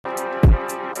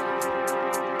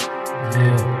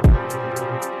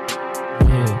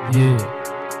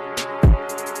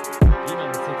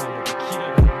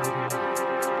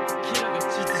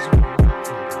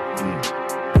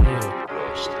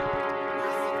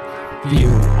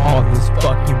feel all this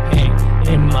fucking pain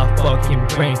in my fucking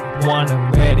brain.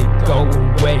 Wanna let it go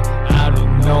away, I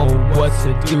don't know what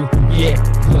to do. Yeah,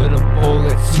 put a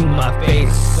bullet to my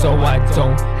face so I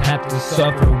don't have to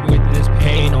suffer with this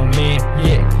pain. Oh man,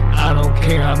 yeah, I don't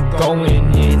care, I'm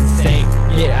going insane.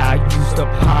 Yeah, I used to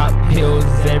pop pills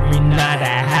every night,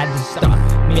 I had to stop.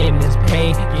 Man, this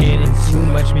pain getting too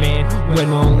much, man.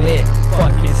 When will it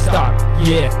fucking stop?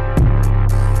 Yeah.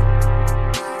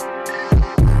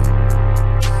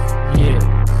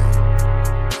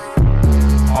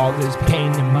 All this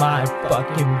pain in my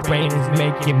fucking brain is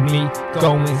making me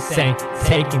go insane.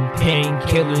 Taking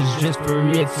painkillers just for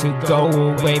it to go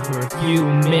away for a few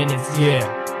minutes, yeah.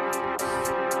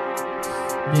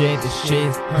 Yeah, this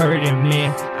shit's hurting,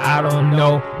 man. I don't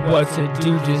know what to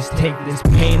do, just take this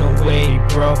pain away,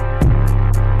 bro.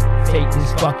 Take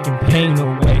this fucking pain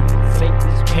away. Take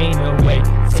this pain away.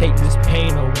 Take this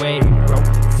pain away, bro.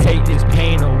 Take this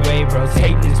pain away, bro.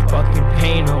 Take this fucking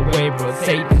pain away, bro.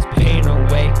 Take this pain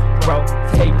away, bro.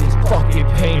 Take this fucking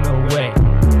pain away.